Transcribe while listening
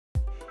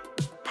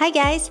Hi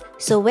guys,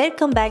 so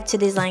welcome back to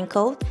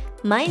DesignCode.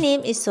 My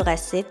name is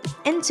Surasit,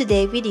 and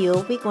today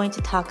video we're going to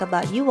talk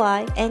about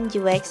UI and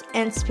UX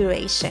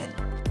inspiration.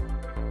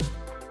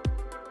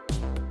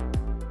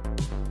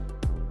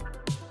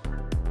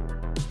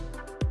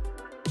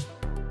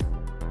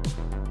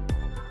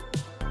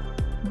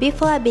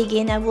 Before I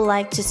begin, I would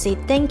like to say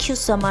thank you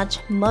so much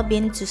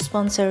Mobbin to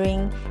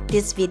sponsoring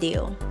this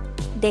video.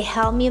 They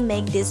help me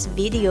make this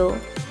video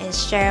and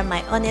share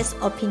my honest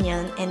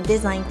opinion and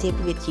design tip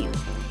with you.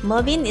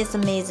 Mobbin is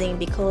amazing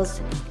because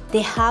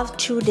they have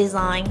true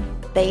design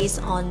based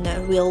on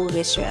real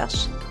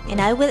research, and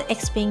I will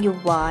explain you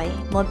why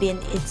Mobbin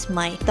is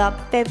my top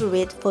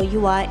favorite for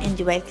UI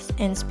and UX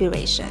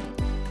inspiration.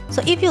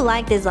 So if you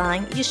like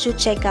design, you should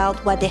check out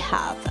what they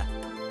have.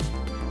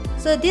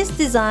 So this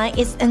design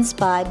is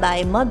inspired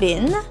by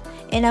Mobbin,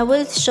 and I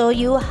will show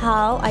you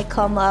how I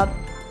come up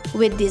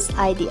with this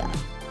idea.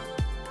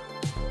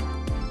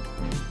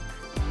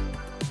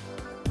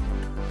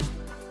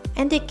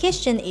 And the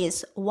question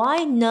is,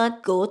 why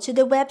not go to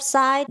the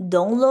website,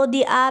 download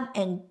the app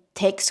and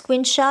take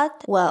screenshot?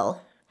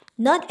 Well,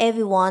 not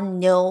everyone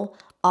know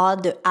all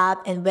the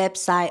app and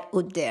website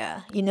out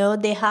there. You know,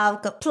 they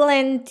have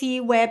plenty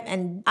web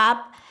and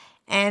app,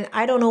 and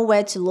I don't know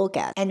where to look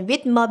at. And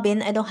with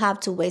Mobbin, I don't have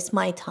to waste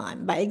my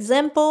time. By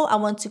example, I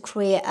want to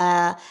create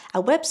a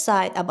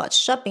website about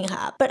shopping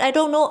app, but I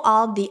don't know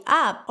all the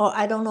app or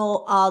I don't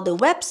know all the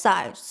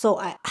websites, so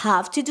I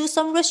have to do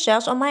some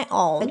research on my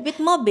own. But with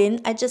Mobbin,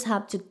 I just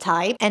have to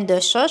type in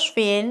the search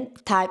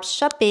field, type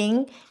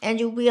shopping, and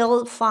you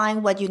will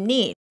find what you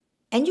need.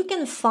 And you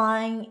can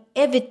find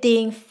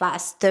everything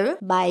faster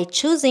by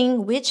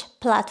choosing which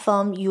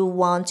platform you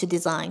want to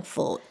design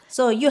for.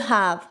 So you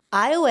have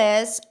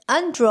iOS,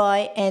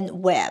 Android,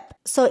 and web.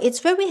 So it's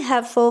very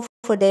helpful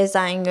for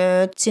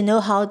designers to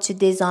know how to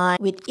design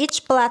with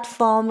each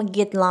platform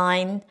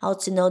guideline, how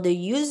to know the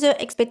user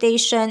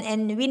expectation,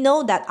 and we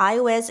know that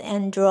iOS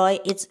and Android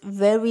is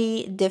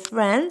very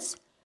different.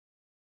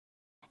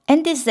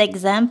 In this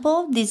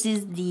example, this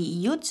is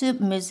the YouTube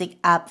music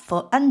app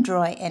for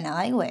Android and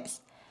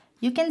iOS.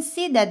 You can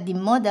see that the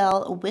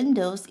model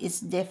windows is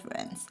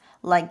different,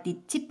 like the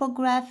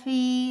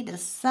typography, the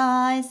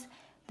size,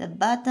 the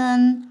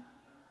button,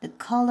 the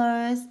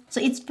colors.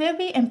 So it's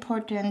very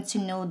important to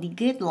know the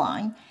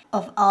guideline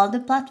of all the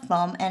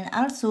platform, and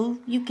also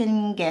you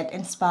can get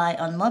inspired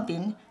on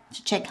Mobbin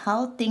to check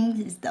how things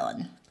is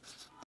done.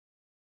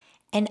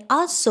 And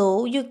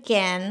also you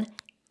can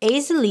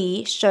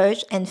easily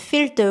search and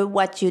filter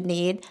what you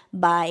need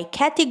by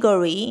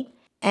category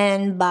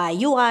and by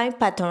UI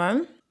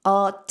pattern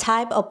or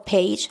type of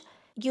page.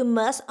 You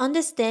must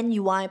understand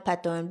UI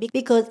pattern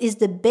because it's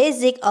the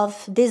basic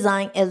of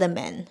design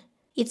element.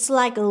 It's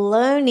like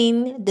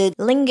learning the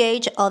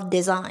language of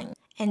design.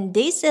 And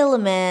these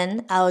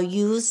elements are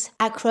used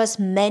across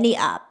many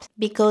apps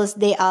because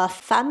they are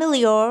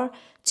familiar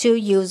to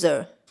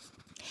user.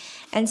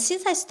 And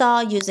since I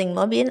started using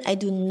Mobbin, I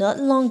do not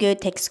longer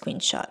take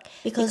screenshot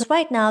because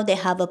right now they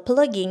have a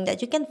plugin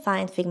that you can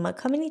find Figma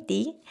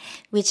community,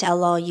 which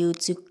allow you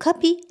to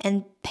copy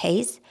and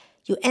paste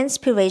your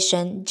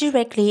inspiration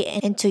directly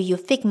into your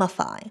Figma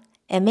file.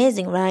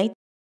 Amazing, right?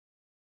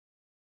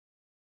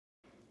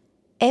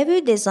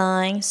 Every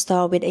design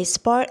starts with a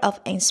spark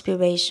of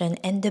inspiration,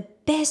 and the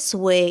best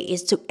way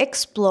is to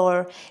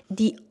explore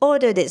the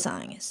other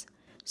designs.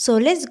 So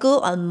let's go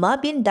on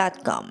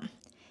mobbin.com.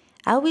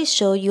 I will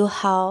show you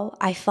how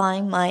I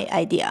find my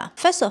idea.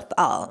 First of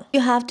all, you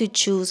have to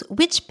choose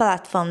which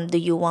platform do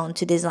you want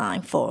to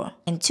design for.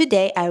 And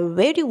today, I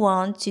really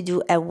want to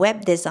do a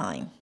web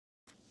design.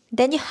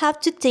 Then you have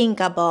to think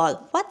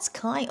about what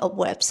kind of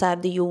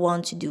website do you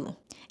want to do.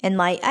 And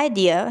my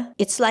idea,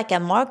 it's like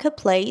a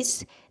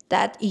marketplace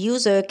that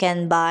user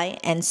can buy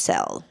and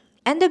sell.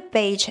 And the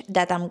page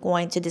that I'm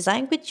going to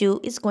design with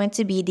you is going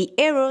to be the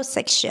arrow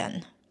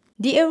section.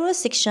 The arrow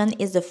section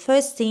is the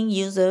first thing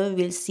user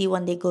will see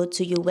when they go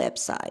to your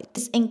website.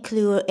 This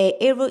includes an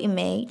arrow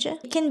image.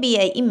 It can be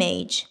an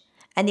image,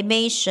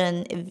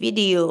 animation,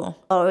 video,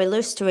 or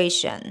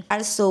illustration.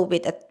 Also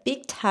with a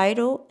big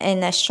title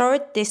and a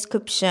short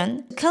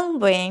description.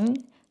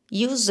 Conveying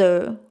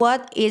user,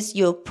 what is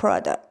your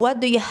product? What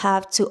do you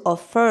have to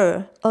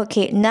offer?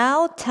 Okay,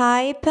 now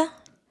type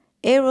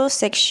arrow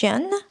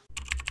section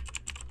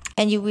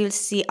and you will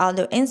see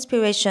other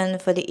inspiration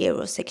for the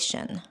arrow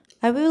section.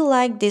 I really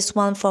like this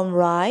one from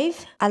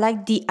Rive. I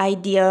like the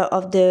idea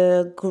of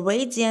the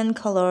gradient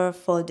color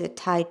for the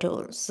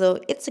title. So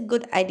it's a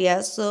good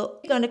idea. So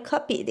we're going to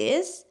copy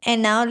this.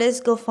 And now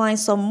let's go find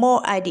some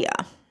more idea.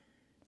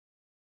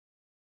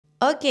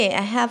 Okay, I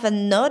have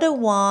another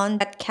one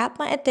that caught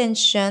my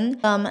attention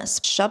from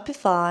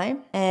Shopify.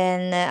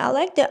 And I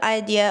like the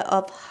idea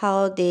of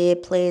how they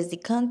place the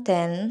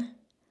content.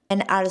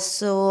 And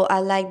also,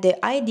 I like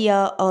the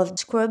idea of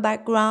square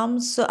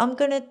background. So I'm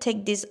going to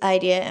take this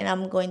idea and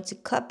I'm going to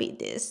copy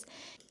this.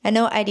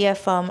 Another idea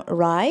from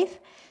Rive.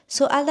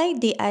 So I like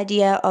the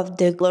idea of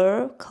the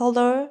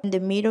color in the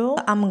middle.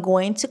 I'm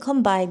going to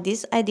combine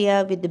this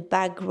idea with the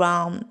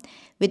background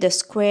with a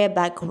square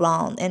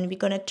background, and we're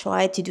gonna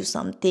try to do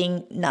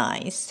something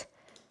nice.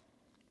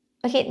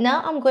 Okay,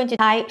 now I'm going to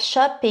type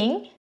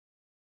shopping.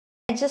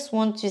 I just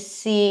want to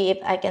see if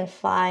I can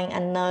find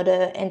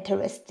another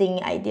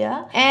interesting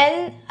idea,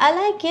 and I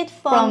like it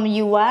from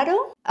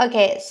Uwaro.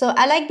 Okay, so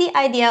I like the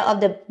idea of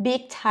the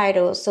big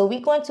title, so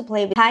we're going to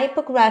play with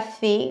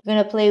typography. We're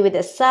going to play with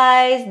the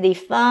size, the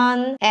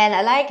font, and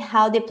I like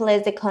how they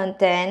place the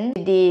content,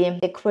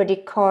 the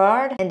credit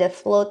card and the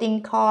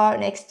floating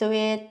card next to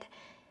it.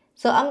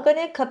 So I'm going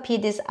to copy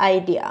this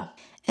idea.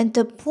 And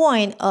the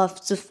point of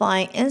to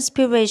find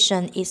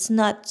inspiration is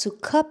not to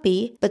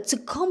copy, but to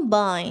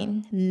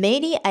combine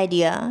many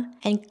ideas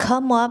and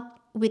come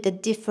up with a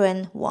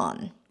different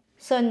one.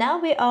 So now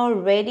we are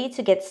ready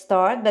to get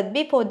started, but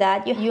before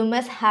that, you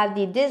must have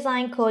the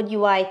DesignCode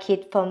UI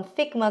Kit from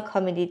Figma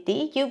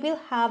community. You will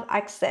have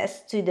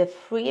access to the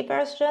free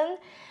version,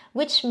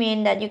 which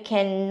means that you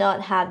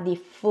cannot have the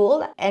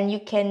full and you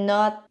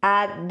cannot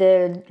add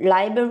the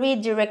library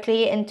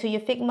directly into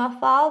your Figma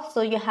file.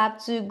 So you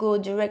have to go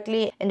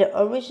directly in the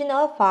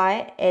original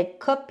file and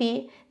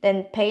copy,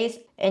 then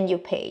paste in your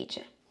page.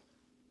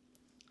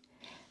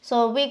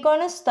 So we're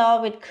gonna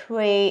start with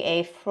create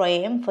a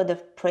frame for the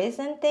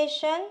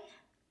presentation,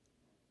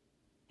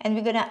 and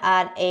we're gonna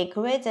add a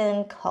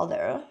gradient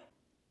color.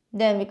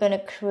 Then we're gonna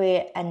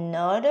create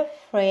another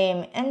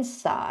frame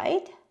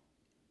inside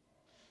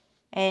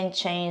and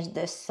change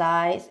the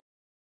size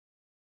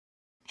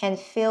and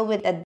fill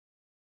with a.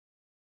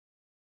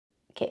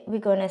 Okay, we're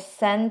gonna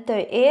center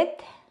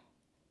it,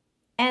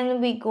 and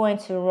we're going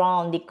to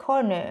round the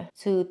corner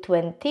to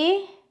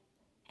 20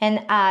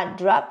 and add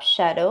drop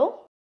shadow.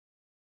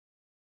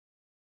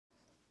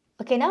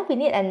 Okay, now we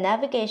need a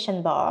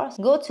navigation bar.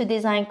 Go to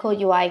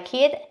DesignCode UI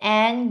Kit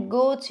and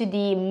go to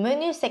the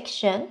menu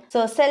section.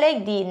 So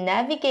select the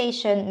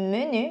navigation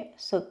menu.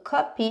 So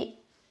copy,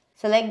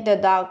 select the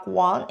dark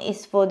one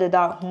is for the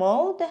dark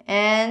mode,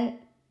 and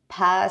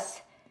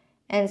pass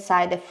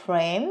inside the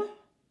frame.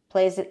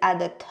 Place it at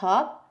the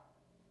top.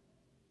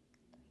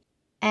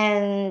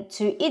 And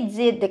to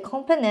exit the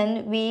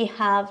component, we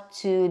have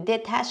to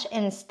detach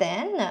and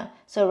stand.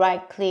 So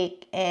right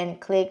click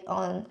and click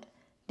on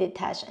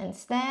detach and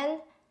stand,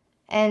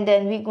 and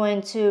then we're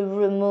going to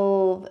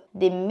remove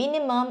the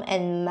minimum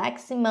and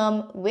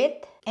maximum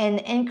width and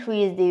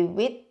increase the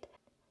width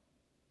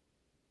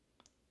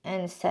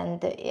and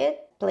center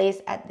it, place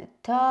at the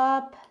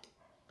top.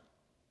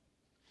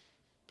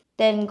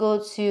 Then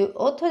go to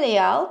auto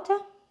layout.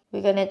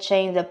 We're going to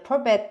change the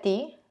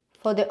property.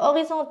 For the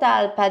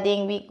horizontal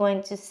padding, we're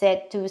going to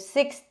set to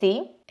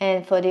 60,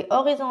 and for the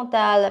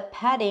horizontal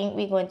padding,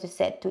 we're going to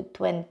set to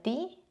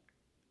 20.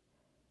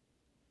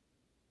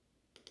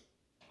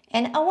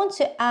 And I want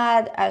to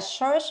add a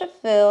source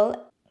fill.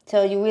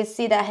 So you will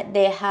see that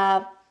they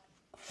have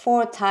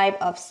 4 types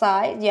of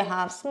size. You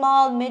have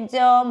small,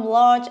 medium,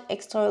 large,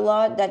 extra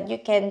large that you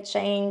can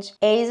change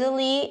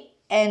easily,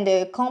 and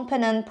the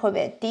component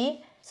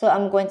property. So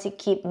I'm going to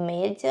keep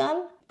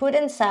medium, put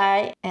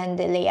inside and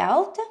the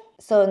layout.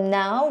 So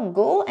now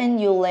go and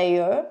you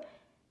layer,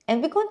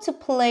 and we're going to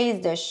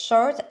place the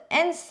shirt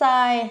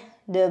inside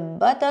the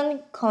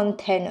button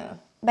container.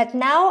 But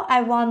now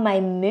I want my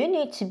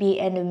menu to be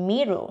in the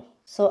middle.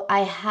 So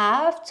I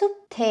have to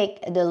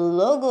take the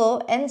logo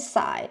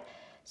inside.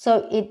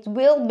 So it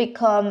will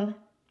become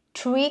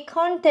 3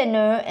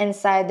 containers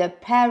inside the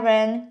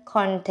parent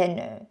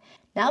container.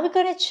 Now we're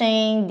going to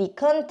change the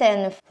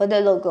content for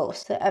the logo.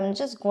 So I'm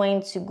just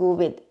going to go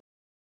with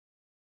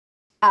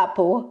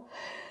Apple.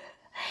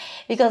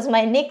 Because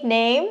my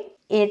nickname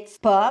is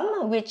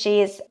Pomme, which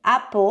is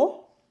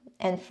apple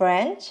in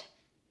French.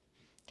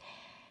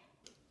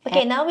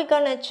 Okay, now we're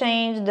gonna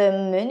change the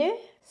menu.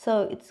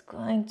 So it's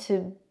going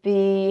to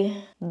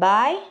be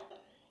buy,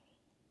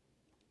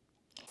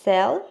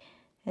 sell,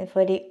 and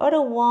for the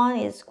other one,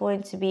 it's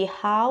going to be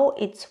how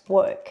it's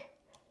work.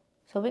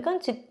 So we're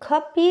going to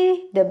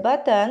copy the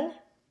button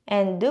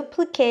and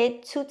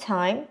duplicate 2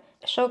 times.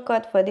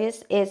 Shortcut for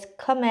this is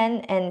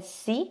Command and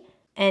C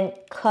and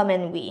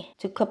Command V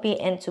to copy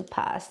and to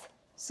paste.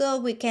 So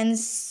we can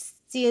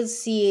still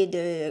see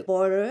the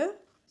border.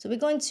 So we're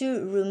going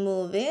to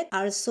remove it.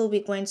 Also,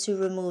 we're going to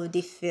remove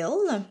the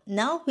fill.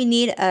 Now we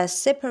need a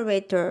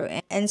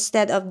separator.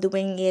 Instead of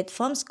doing it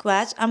from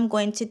scratch, I'm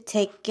going to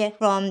take it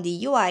from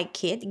the UI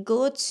kit.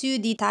 Go to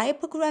the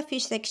typography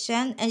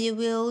section and you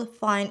will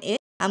find it.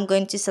 I'm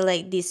going to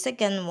select the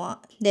second one,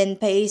 then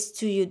paste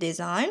to your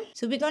design.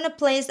 So we're going to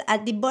place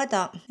at the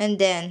bottom, and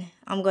then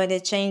I'm going to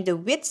change the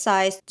width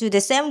size to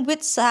the same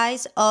width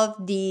size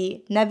of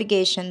the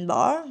navigation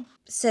bar.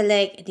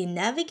 Select the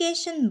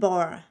navigation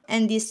bar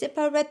and the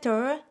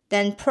separator,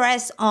 then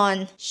press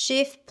on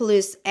Shift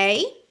plus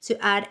A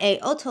to add a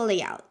auto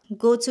layout.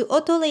 Go to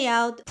auto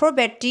layout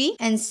property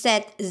and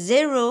set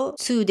 0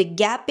 to the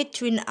gap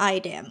between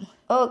item.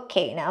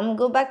 Okay, now I'm going to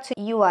go back to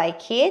UI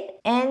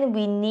kit and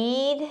we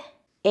need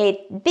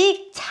a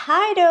big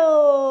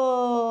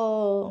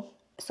title.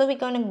 So we're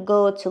going to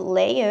go to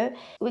layer.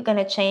 We're going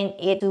to change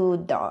it to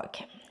dark.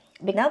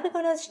 Now we're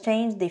gonna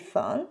change the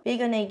font. We're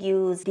gonna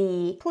use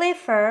the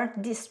Prefer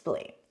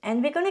Display.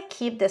 And we're gonna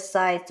keep the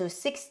size to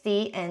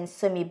 60 and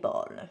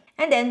semi-bold.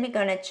 And then we're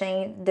gonna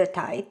change the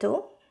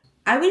title.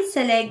 I will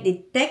select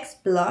the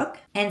text block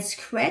and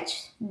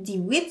scratch the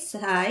width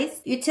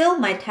size until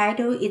my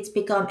title is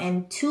become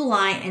in 2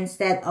 lines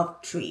instead of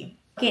 3.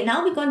 Okay,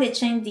 now we're going to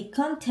change the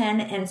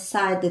content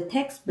inside the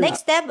text block.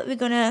 Next step, we're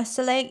going to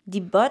select the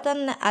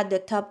button at the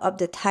top of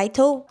the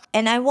title.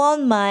 And I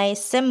want my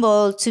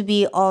symbol to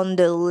be on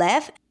the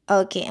left.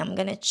 Okay, I'm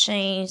going to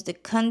change the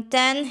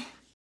content.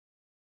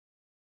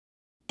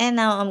 And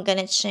now I'm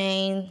gonna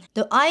change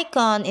the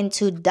icon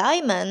into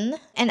diamond.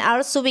 And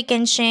also we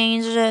can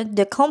change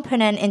the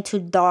component into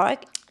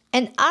dark.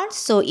 And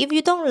also if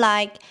you don't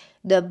like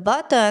the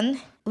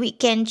button, we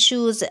can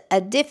choose a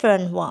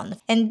different one.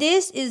 And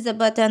this is the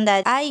button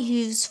that I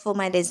use for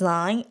my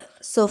design.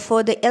 So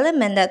for the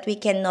element that we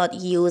cannot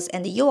use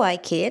in the UI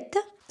kit,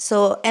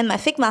 so in my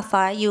Figma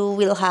file, you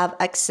will have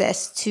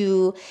access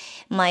to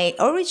my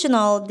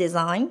original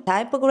design,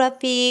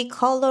 typography,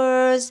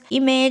 colors,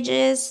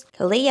 images,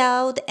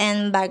 layout,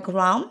 and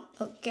background.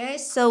 Okay,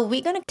 so we're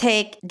gonna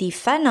take the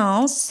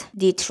finance,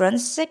 the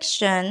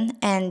transaction,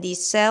 and the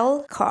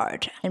sale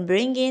card and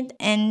bring it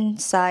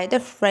inside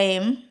the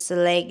frame.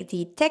 Select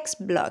the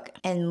text block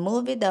and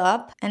move it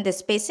up, and the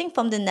spacing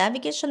from the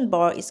navigation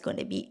bar is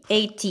gonna be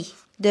 80.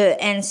 The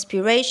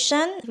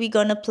inspiration, we're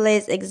gonna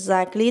place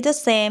exactly the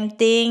same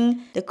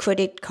thing, the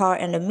credit card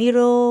in the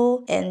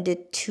middle and the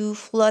 2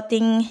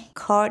 floating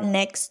card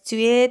next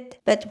to it.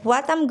 But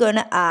what I'm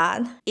gonna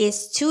add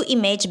is 2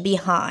 images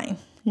behind.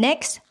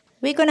 Next,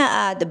 we're gonna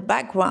add the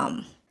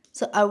background.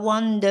 So I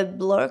want the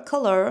blur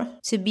color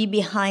to be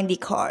behind the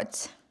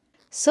cards.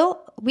 So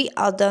we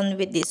are done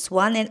with this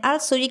one, and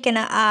also you can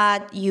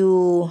add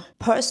your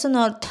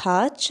personal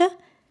touch.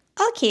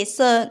 Okay,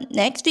 so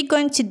next we're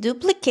going to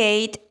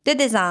duplicate the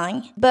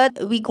design, but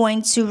we're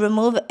going to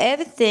remove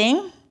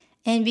everything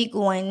and we're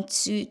going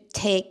to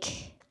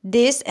take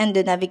this and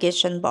the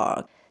navigation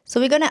bar.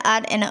 So we're gonna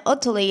add an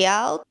auto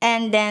layout,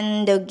 and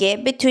then the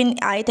gap between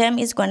item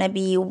is gonna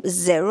be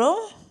 0.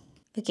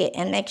 Okay,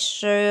 and make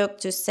sure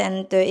to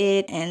center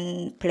it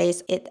and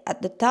place it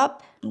at the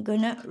top. I'm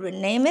gonna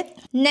rename it.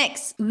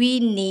 Next, we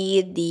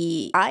need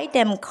the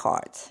item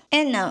card.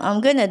 And now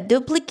I'm gonna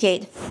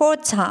duplicate 4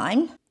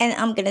 times. And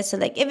I'm gonna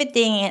select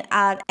everything and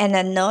add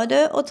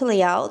another auto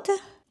layout.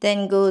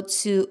 Then go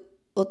to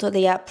auto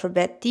layout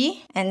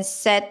property and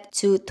set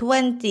to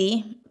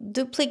 20.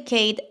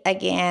 Duplicate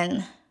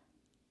again.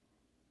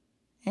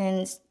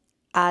 And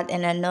add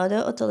another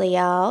auto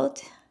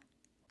layout.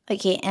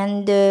 Okay,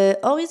 and the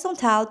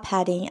horizontal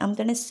padding, I'm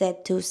gonna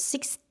set to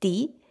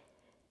 60.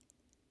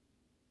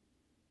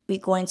 We're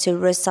going to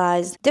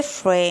resize the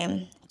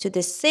frame to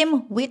the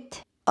same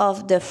width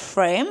of the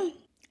frame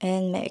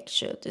and make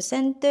sure to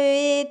center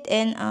it.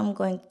 And I'm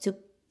going to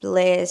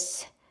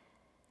place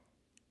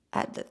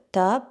at the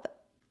top.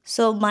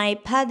 So my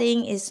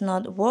padding is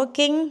not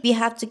working. We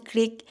have to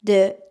click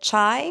the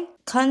child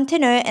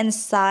container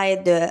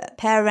inside the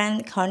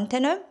parent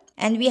container.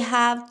 And we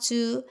have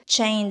to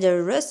change the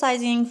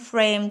resizing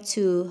frame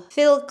to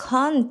fill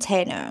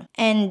container.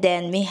 And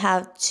then we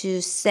have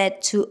to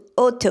set to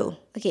auto.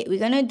 Okay, we're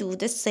gonna do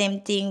the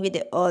same thing with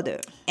the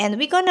other. And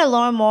we're gonna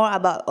learn more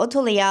about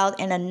auto layout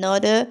in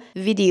another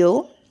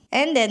video.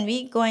 And then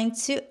we're going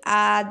to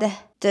add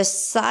the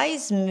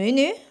size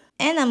menu.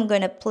 And I'm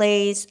gonna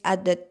place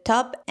at the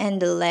top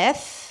and the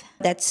left.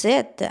 That's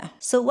it.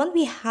 So when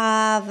we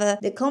have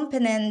the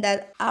component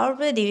that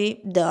already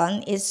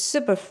done, is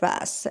super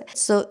fast.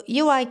 So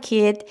UI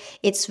Kit,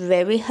 it's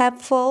very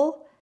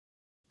helpful.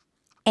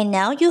 And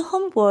now your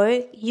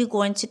homework, you're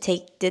going to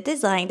take the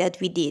design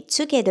that we did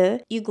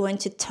together, you're going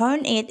to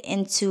turn it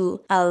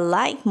into a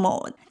light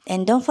mode.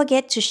 And don't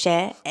forget to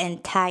share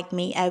and tag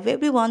me. I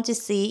really want to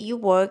see your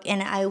work,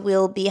 and I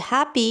will be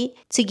happy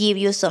to give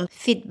you some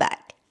feedback.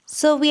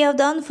 So we are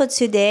done for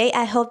today.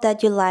 I hope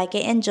that you like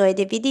and enjoy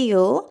the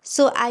video.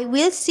 So I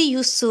will see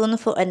you soon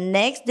for a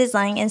next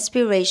design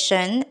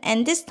inspiration.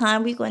 And this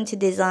time we're going to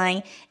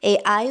design a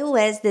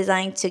iOS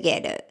design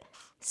together.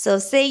 So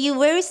see you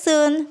very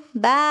soon.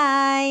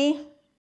 Bye.